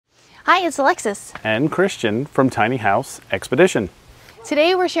Hi, it's Alexis. And Christian from Tiny House Expedition.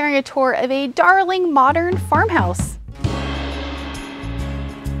 Today we're sharing a tour of a darling modern farmhouse.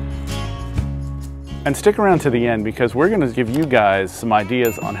 And stick around to the end because we're going to give you guys some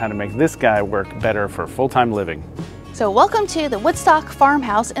ideas on how to make this guy work better for full-time living. So welcome to the Woodstock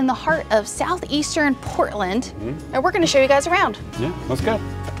Farmhouse in the heart of southeastern Portland. And we're going to show you guys around. Yeah, let's go.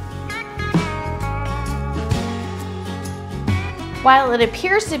 While it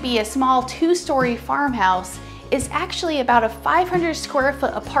appears to be a small two-story farmhouse, it's actually about a 500 square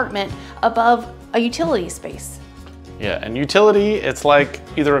foot apartment above a utility space. Yeah, and utility, it's like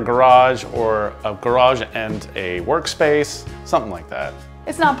either a garage or a garage and a workspace, something like that.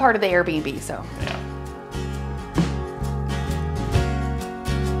 It's not part of the Airbnb, so. Yeah.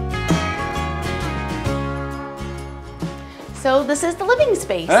 So this is the living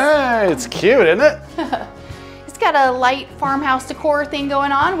space. Hey, it's cute, isn't it? It's got a light farmhouse decor thing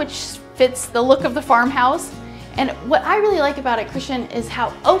going on, which fits the look of the farmhouse. And what I really like about it, Christian, is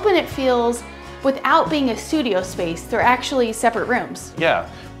how open it feels without being a studio space. They're actually separate rooms. Yeah,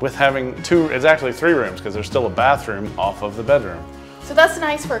 with having it's actually 3 rooms because there's still a bathroom off of the bedroom. So that's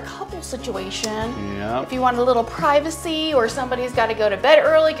nice for a couple situation. Yeah. If you want a little privacy or somebody's got to go to bed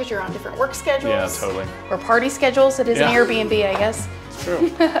early because you're on different work schedules. Yeah, totally. Or party schedules. It is an Airbnb, I guess. It's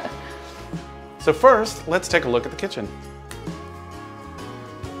true. So first, let's take a look at the kitchen.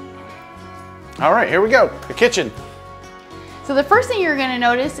 All right, here we go, the kitchen. So the first thing you're gonna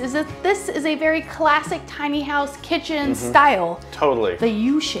notice is that this is a very classic tiny house kitchen style. Totally. The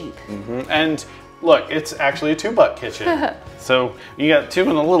U shape. And look, it's actually a 2-butt kitchen. So you got 2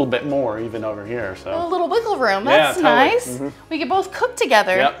 and a little bit more even over here. So A little wiggle room, that's nice. We can both cook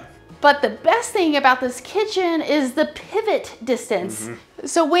together. Yep. But the best thing about this kitchen is the pivot distance.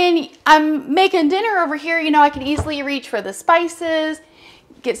 So when I'm making dinner over here, you know, I can easily reach for the spices,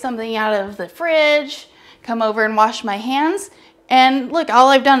 get something out of the fridge, come over and wash my hands. And look, all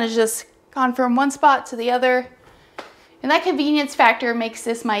I've done is just gone from one spot to the other. And that convenience factor makes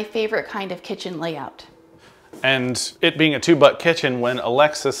this my favorite kind of kitchen layout. And it being a 2-butt kitchen, when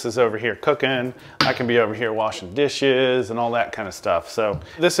Alexis is over here cooking, I can be over here washing dishes and all that kind of stuff. So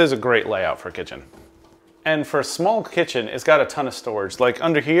this is a great layout for a kitchen. And for a small kitchen, it's got a ton of storage. Like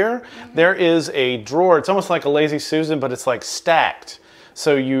under here, there is a drawer. It's almost like a Lazy Susan, but it's like stacked.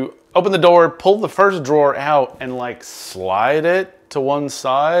 So you open the door, pull the first drawer out and like slide it to one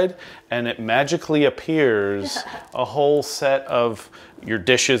side and it magically appears a whole set of your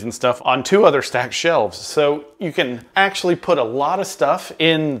dishes and stuff on 2 other stacked shelves. So you can actually put a lot of stuff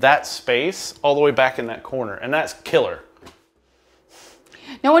in that space all the way back in that corner, and that's killer.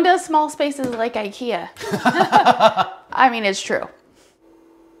 No one does small spaces like IKEA. I mean, it's true.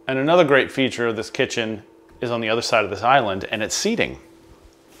 And another great feature of this kitchen is on the other side of this island, and it's seating.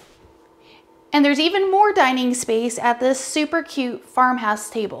 And there's even more dining space at this super cute farmhouse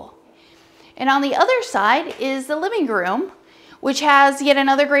table. And on the other side is the living room, which has yet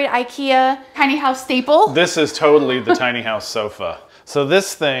another great IKEA tiny house staple. This is totally the tiny house sofa. So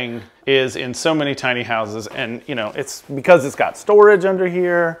this thing is in so many tiny houses, and you know, it's because it's got storage under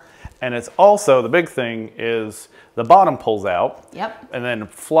here, and it's also, the big thing is the bottom pulls out. Yep. And then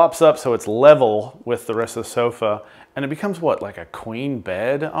flops up so it's level with the rest of the sofa. And it becomes what, like a queen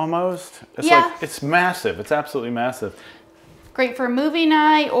bed almost? It's like, it's massive, it's absolutely massive. Great for a movie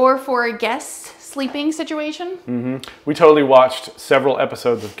night or for a guest sleeping situation. We totally watched several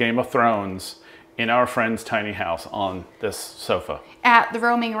episodes of Game of Thrones in our friend's tiny house on this sofa. At the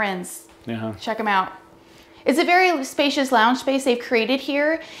Roaming Wrens. Check them out. It's a very spacious lounge space they've created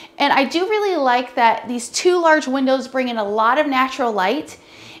here. And I do really like that these 2 large windows bring in a lot of natural light.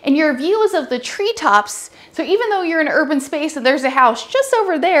 And your view is of the treetops. So even though you're in an urban space and there's a house just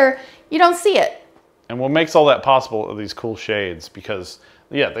over there, you don't see it. And what makes all that possible are these cool shades because,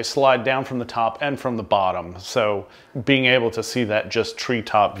 yeah, they slide down from the top and from the bottom. So being able to see that just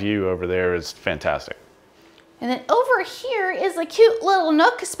treetop view over there is fantastic. And then over here is a cute little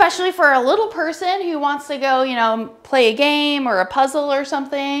nook, especially for a little person who wants to go, you know, play a game or a puzzle or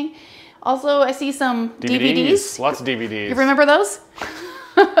something. Also, I see some DVDs. Lots of DVDs. You remember those?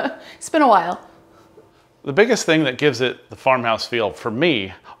 It's been a while. The biggest thing that gives it the farmhouse feel for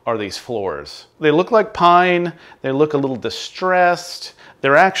me are these floors. They look like pine, they look a little distressed,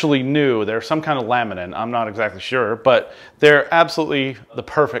 they're actually new, they're some kind of laminate, I'm not exactly sure, but they're absolutely the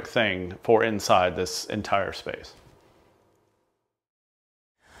perfect thing for inside this entire space.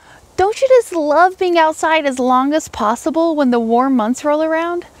 Don't you just love being outside as long as possible when the warm months roll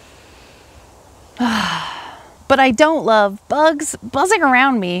around? But I don't love bugs buzzing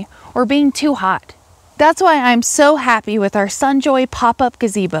around me or being too hot. That's why I'm so happy with our Sunjoy pop-up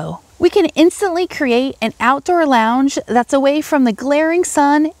gazebo. We can instantly create an outdoor lounge that's away from the glaring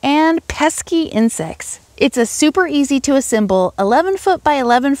sun and pesky insects. It's a super easy to assemble 11-foot by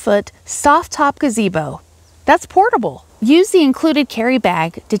 11-foot soft top gazebo. That's portable. Use the included carry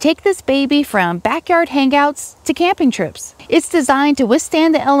bag to take this baby from backyard hangouts to camping trips. It's designed to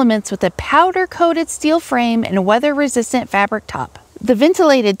withstand the elements with a powder-coated steel frame and weather-resistant fabric top. The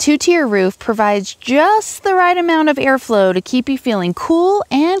ventilated 2-tier roof provides just the right amount of airflow to keep you feeling cool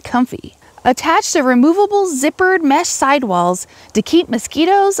and comfy. Attach the removable zippered mesh sidewalls to keep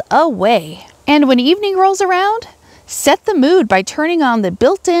mosquitoes away. And when evening rolls around, set the mood by turning on the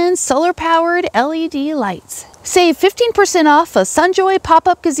built-in solar-powered LED lights. Save 15% off a Sunjoy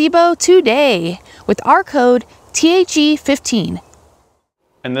pop-up gazebo today with our code THE15.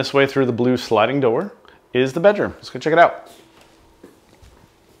 And this way through the blue sliding door is the bedroom. Let's go check it out.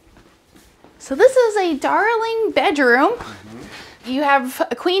 So this is a darling bedroom. You have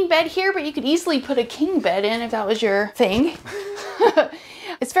a queen bed here, but you could easily put a king bed in if that was your thing.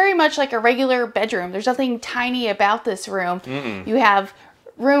 It's very much like a regular bedroom. There's nothing tiny about this room. You have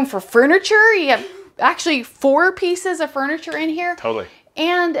room for furniture. You have actually 4 pieces of furniture in here. Totally.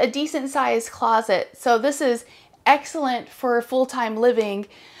 And a decent sized closet. So this is excellent for full-time living.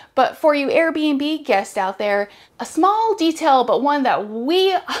 But for you Airbnb guests out there, a small detail, but one that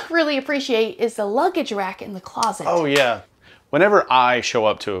we really appreciate, is the luggage rack in the closet. Oh yeah. Whenever I show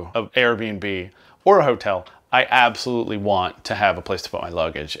up to an Airbnb or a hotel, I absolutely want to have a place to put my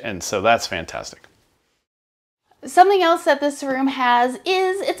luggage. And so that's fantastic. Something else that this room has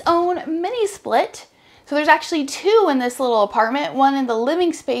is its own mini split. So there's actually 2 in this little apartment, one in the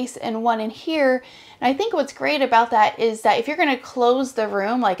living space and one in here. And I think what's great about that is that if you're going to close the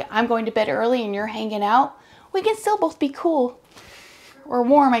room, like I'm going to bed early and you're hanging out, we can still both be cool. Or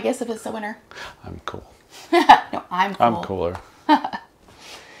warm, I guess, if it's the winter. I'm cool. No, I'm cool. I'm cooler.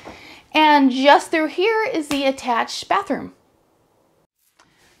 And just through here is the attached bathroom.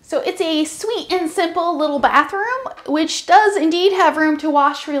 So it's a sweet and simple little bathroom, which does indeed have room to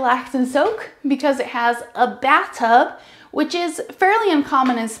wash, relax, and soak because it has a bathtub, which is fairly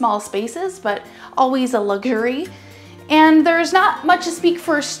uncommon in small spaces, but always a luxury. And there's not much to speak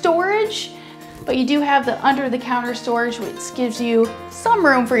for storage, but you do have the under-the-counter storage, which gives you some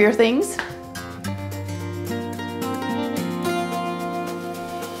room for your things.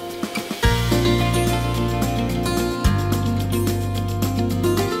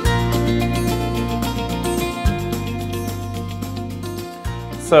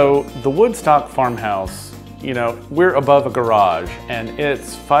 So the Woodstock farmhouse, you know, we're above a garage and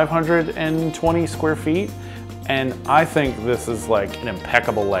it's 520 square feet. And I think this is like an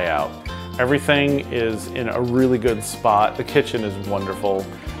impeccable layout. Everything is in a really good spot. The kitchen is wonderful.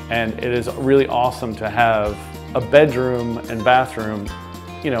 And it is really awesome to have a bedroom and bathroom,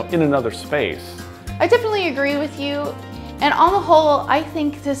 you know, in another space. I definitely agree with you. And on the whole, I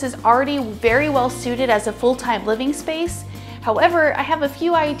think this is already very well suited as a full-time living space. However, I have a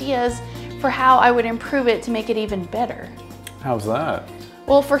few ideas for how I would improve it to make it even better. How's that?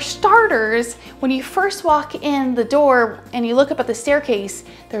 Well, for starters, when you first walk in the door and you look up at the staircase,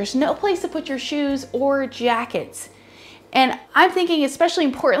 there's no place to put your shoes or jackets. And I'm thinking, especially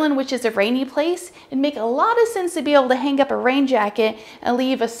in Portland, which is a rainy place, it'd make a lot of sense to be able to hang up a rain jacket and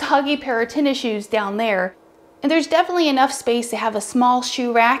leave a soggy pair of tennis shoes down there. And there's definitely enough space to have a small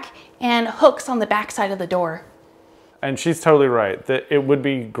shoe rack and hooks on the back side of the door. And she's totally right that it would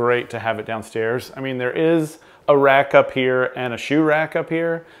be great to have it downstairs. I mean, there is a rack up here and a shoe rack up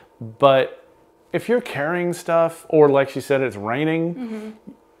here, but if you're carrying stuff, or like she said, it's raining,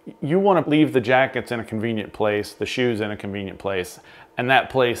 you want to leave the jackets in a convenient place, the shoes in a convenient place, and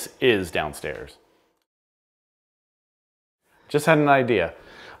that place is downstairs. Just had an idea.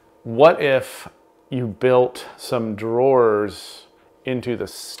 What if you built some drawers into the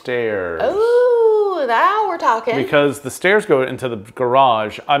stairs? Ooh, now we're talking. Because the stairs go into the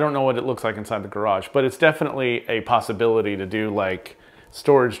garage. I don't know what it looks like inside the garage, but it's definitely a possibility to do like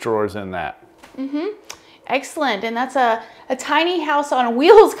storage drawers in that. Excellent. And that's a tiny house on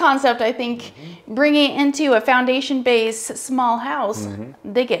wheels concept, I think, bringing it into a foundation-based small house.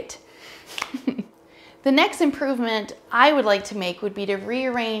 Dig it. The next improvement I would like to make would be to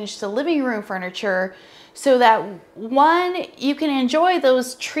rearrange the living room furniture so that, one, you can enjoy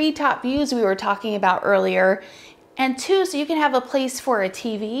those treetop views we were talking about earlier, and 2, so you can have a place for a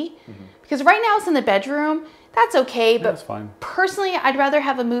TV. Because right now it's in the bedroom. That's okay, but that's fine. Personally, I'd rather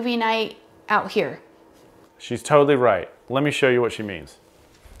have a movie night out here. She's totally right. Let me show you what she means.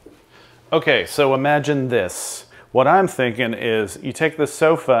 Okay, so imagine this. What I'm thinking is you take the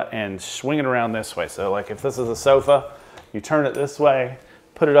sofa and swing it around this way. So like if this is a sofa, you turn it this way,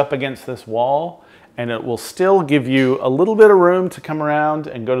 put it up against this wall, and it will still give you a little bit of room to come around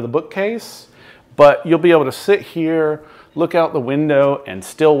and go to the bookcase, but you'll be able to sit here, look out the window, and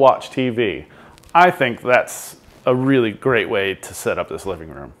still watch TV. I think that's a really great way to set up this living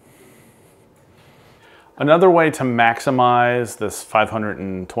room. Another way to maximize this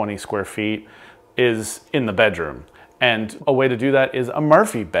 520 square feet is in the bedroom. And a way to do that is a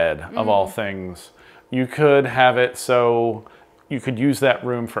Murphy bed, of all things. You could have it so you could use that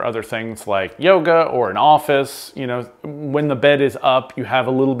room for other things like yoga or an office. You know, when the bed is up, you have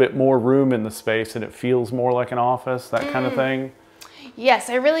a little bit more room in the space and it feels more like an office, that kind of thing. Yes,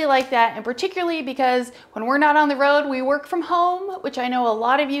 I really like that, and particularly because when we're not on the road, we work from home, which I know a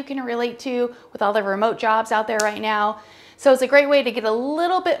lot of you can relate to with all the remote jobs out there right now. So it's a great way to get a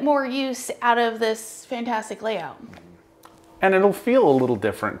little bit more use out of this fantastic layout. And it'll feel a little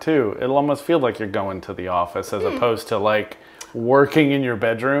different too. It'll almost feel like you're going to the office as opposed to like working in your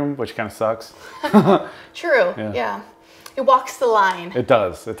bedroom, which kind of sucks. True, yeah. It walks the line. It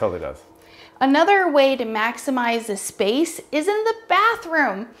does, it totally does. Another way to maximize the space is in the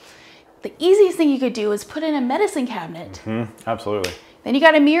bathroom. The easiest thing you could do is put in a medicine cabinet. Absolutely. Then you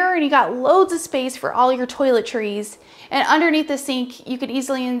got a mirror and you got loads of space for all your toiletries. And underneath the sink, you could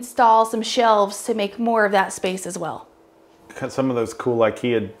easily install some shelves to make more of that space as well. Some of those cool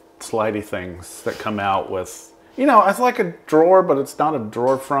IKEA slidey things that come out with, you know, it's like a drawer, but it's not a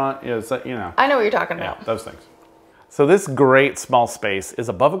drawer front. It's, you know. I know what you're talking about. Yeah, those things. So this great small space is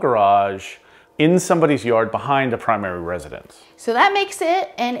above a garage in somebody's yard behind a primary residence. So that makes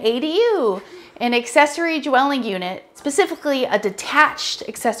it an ADU, an accessory dwelling unit, specifically a detached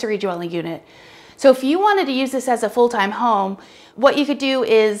accessory dwelling unit. So if you wanted to use this as a full-time home, what you could do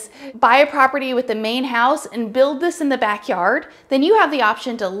is buy a property with the main house and build this in the backyard. Then you have the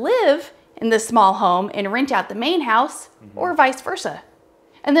option to live in this small home and rent out the main house, or vice versa.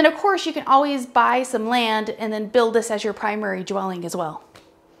 And then of course you can always buy some land and then build this as your primary dwelling as well.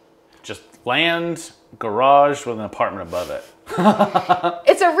 Just land, garage with an apartment above it.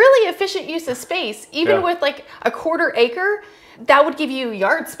 It's a really efficient use of space. Even with like a 1/4 acre, that would give you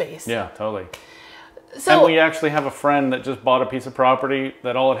yard space. Yeah, totally. So, and we actually have a friend that just bought a piece of property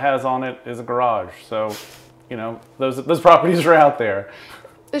that all it has on it is a garage. So, you know, those properties are out there.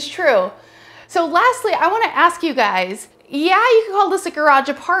 It's true. So lastly, I want to ask you guys, yeah, you could call this a garage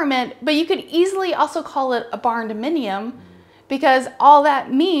apartment, but you could easily also call it a barndominium, because all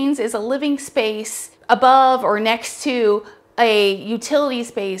that means is a living space above or next to a utility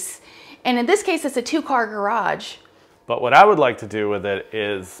space. And in this case, it's a 2-car garage. But what I would like to do with it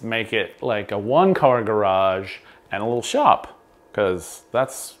is make it like a 1-car garage and a little shop, because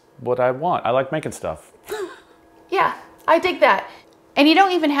that's what I want. I like making stuff. Yeah, I dig that. And you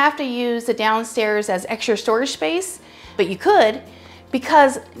don't even have to use the downstairs as extra storage space, but you could,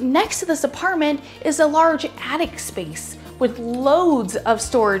 because next to this apartment is a large attic space with loads of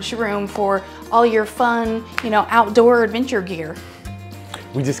storage room for all your fun, you know, outdoor adventure gear.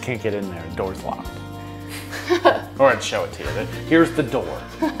 We just can't get in there, the door's locked. Or I'd show it to you. Here's the door.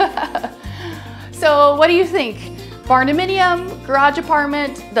 So what do you think? Barndominium, garage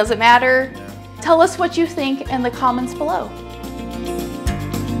apartment, doesn't matter? Tell us what you think in the comments below.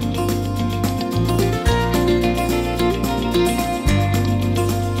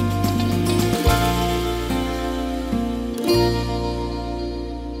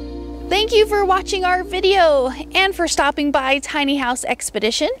 Thank you for watching our video and for stopping by Tiny House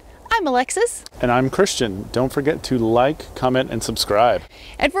Expedition. I'm Alexis. And I'm Christian. Don't forget to like, comment, and subscribe.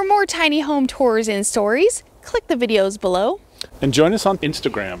 And for more tiny home tours and stories, click the videos below. And join us on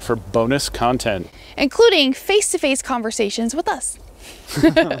Instagram for bonus content, including face-to-face conversations with us.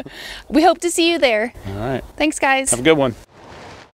 We hope to see you there. All right. Thanks, guys. Have a good one.